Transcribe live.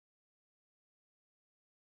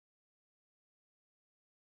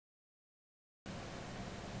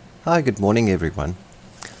Hi, good morning everyone.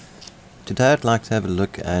 Today I'd like to have a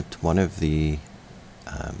look at one of the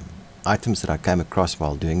items that I came across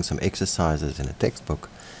while doing some exercises in a textbook,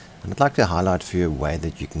 and I'd like to highlight for you a way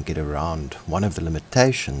that you can get around one of the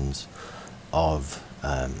limitations of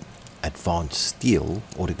Advanced Steel,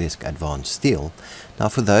 Autodesk Advanced Steel. Now,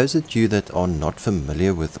 for those of you that are not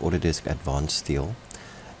familiar with Autodesk Advanced Steel,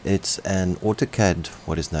 it's an AutoCAD,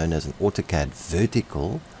 what is known as an AutoCAD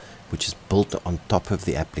vertical, which is built on top of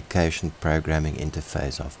the application programming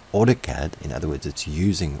interface of AutoCAD. In other words, it's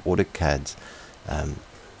using AutoCAD's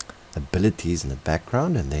abilities in the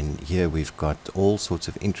background, and then here we've got all sorts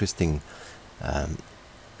of interesting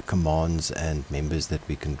commands and members that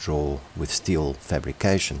we can draw with steel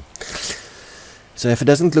fabrication. So if it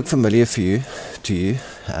doesn't look familiar to you,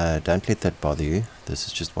 don't let that bother you. This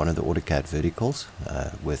is just one of the AutoCAD verticals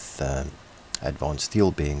with Advanced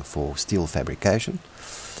Steel being for steel fabrication.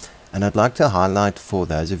 And I'd like to highlight for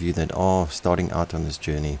those of you that are starting out on this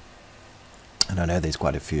journey, and I know there's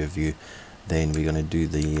quite a few of you, then we're going to do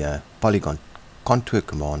the Polygon Contour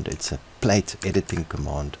command. It's a plate editing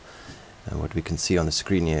command. What we can see on the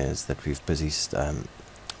screen here is that we've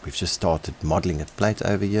just started modeling a plate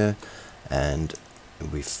over here, and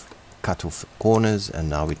we've cut off corners, and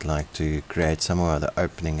now we'd like to create some other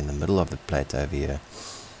opening in the middle of the plate over here.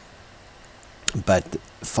 But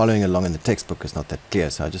following along in the textbook is not that clear,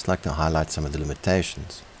 so I'd just like to highlight some of the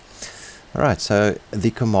limitations. Alright, so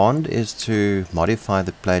the command is to modify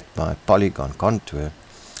the plate by Polygon Contour,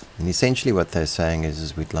 and essentially what they're saying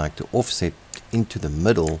is we'd like to offset into the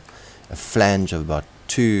middle a flange of about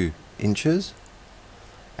 2 inches,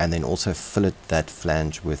 and then also fillet that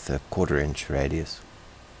flange with a 1/4 inch radius.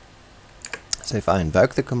 So if I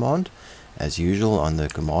invoke the command, as usual on the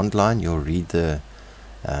command line, you'll read the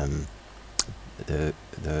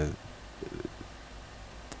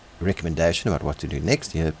recommendation about what to do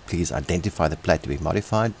next. Here, please identify the plate to be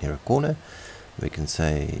modified near a corner. We can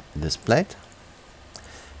say this plate,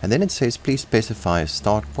 and then it says please specify a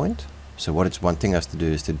start point. So what it's wanting us to do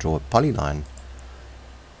is to draw a polyline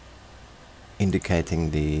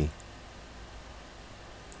indicating the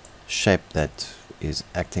shape that is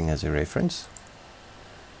acting as a reference.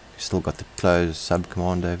 We've still got the close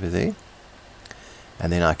subcommand over there,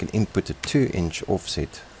 and then I can input a 2-inch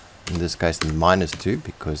offset, in this case -2,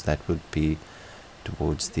 because that would be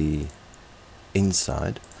towards the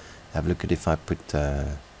inside. Have a look at if I put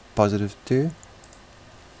 +2,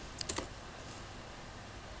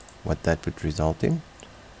 what that would result in.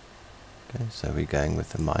 Okay, so we're going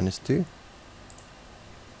with a -2.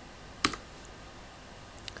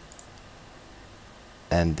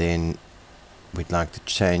 And then we'd like to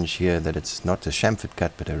change here that it's not a chamfered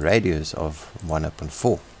cut but a radius of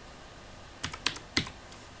 1/4.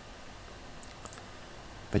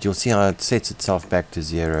 But you'll see how it sets itself back to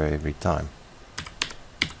 0 every time.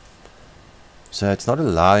 So it's not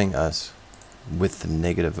allowing us with the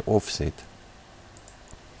negative offset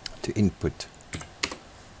to input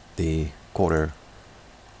the 1/4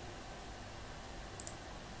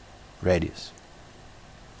 radius.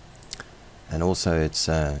 And also it's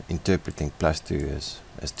interpreting +2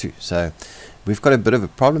 as 2. So we've got a bit of a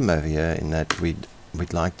problem over here in that we'd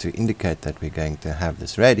like to indicate that we're going to have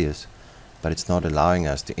this radius, but it's not allowing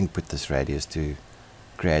us to input this radius to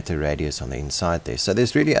create a radius on the inside there. So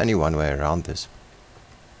there's really only one way around this,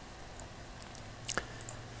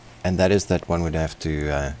 and that is that one would have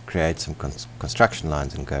to create some construction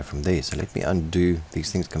lines and go from there. So let me undo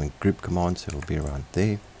these things. Come in group commands, so it'll be around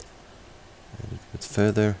there. A little bit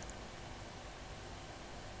further.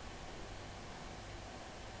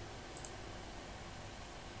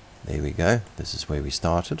 There we go. This is where we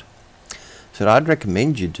started. So what I'd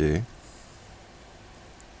recommend you do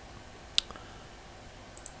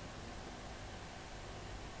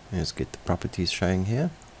is get the properties showing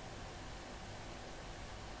here.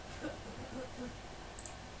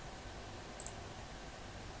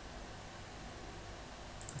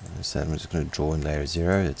 So I'm just going to draw in layer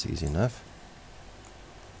 0. It's easy enough.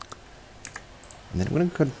 And then I'm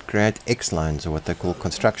going to create X lines, or what they call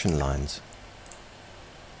construction lines.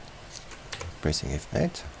 Pressing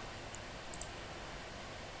F8.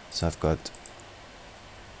 So I've got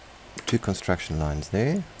 2 construction lines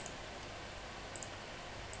there,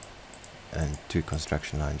 and 2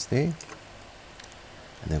 construction lines there,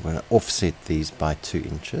 and then we're going to offset these by 2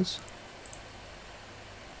 inches.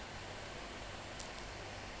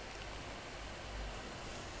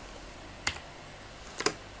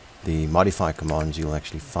 The modify commands you'll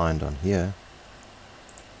actually find on here.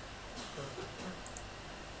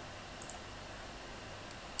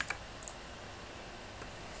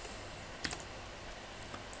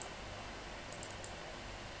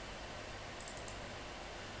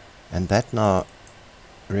 And that now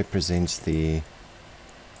represents the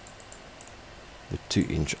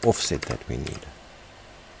 2-inch offset that we need.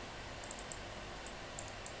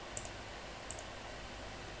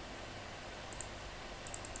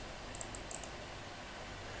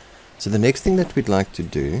 So the next thing that we'd like to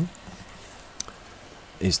do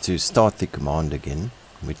is to start the command again.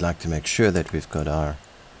 We'd like to make sure that we've got our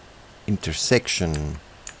intersection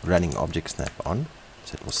running object snap on.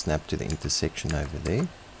 So it will snap to the intersection over there.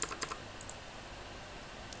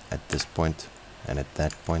 At this point, and at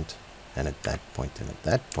that point, and at that point, and at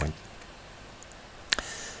that point.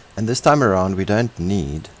 And this time around we don't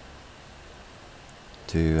need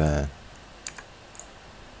to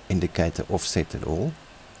indicate the offset at all.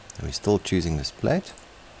 And we're still choosing this plate.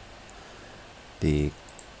 The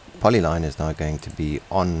polyline is now going to be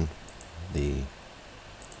on the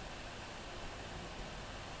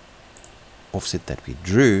offset that we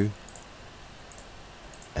drew,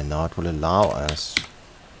 and now it will allow us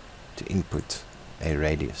to input a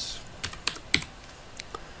radius.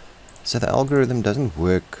 So the algorithm doesn't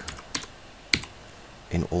work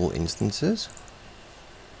in all instances,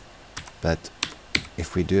 but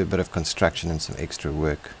if we do a bit of construction and some extra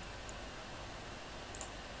work,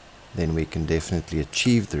 then we can definitely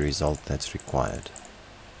achieve the result that's required.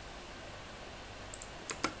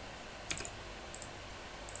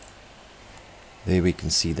 There we can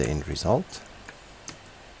see the end result,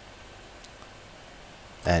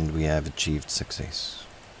 and we have achieved success.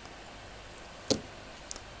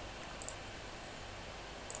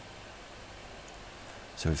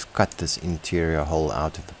 So we've cut this interior hole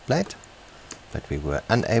out of the plate, but we were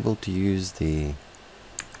unable to use the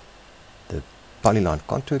Polygon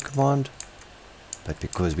Contour command, but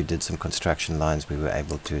because we did some construction lines we were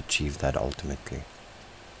able to achieve that ultimately.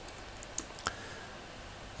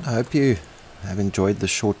 I hope you have enjoyed the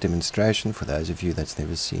short demonstration. For those of you that's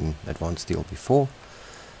never seen advanced steel before,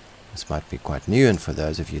 this might be quite new, and for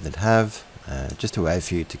those of you that have, just a way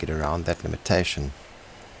for you to get around that limitation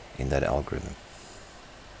in that algorithm.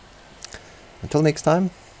 Until next time,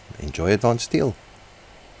 enjoy advanced steel.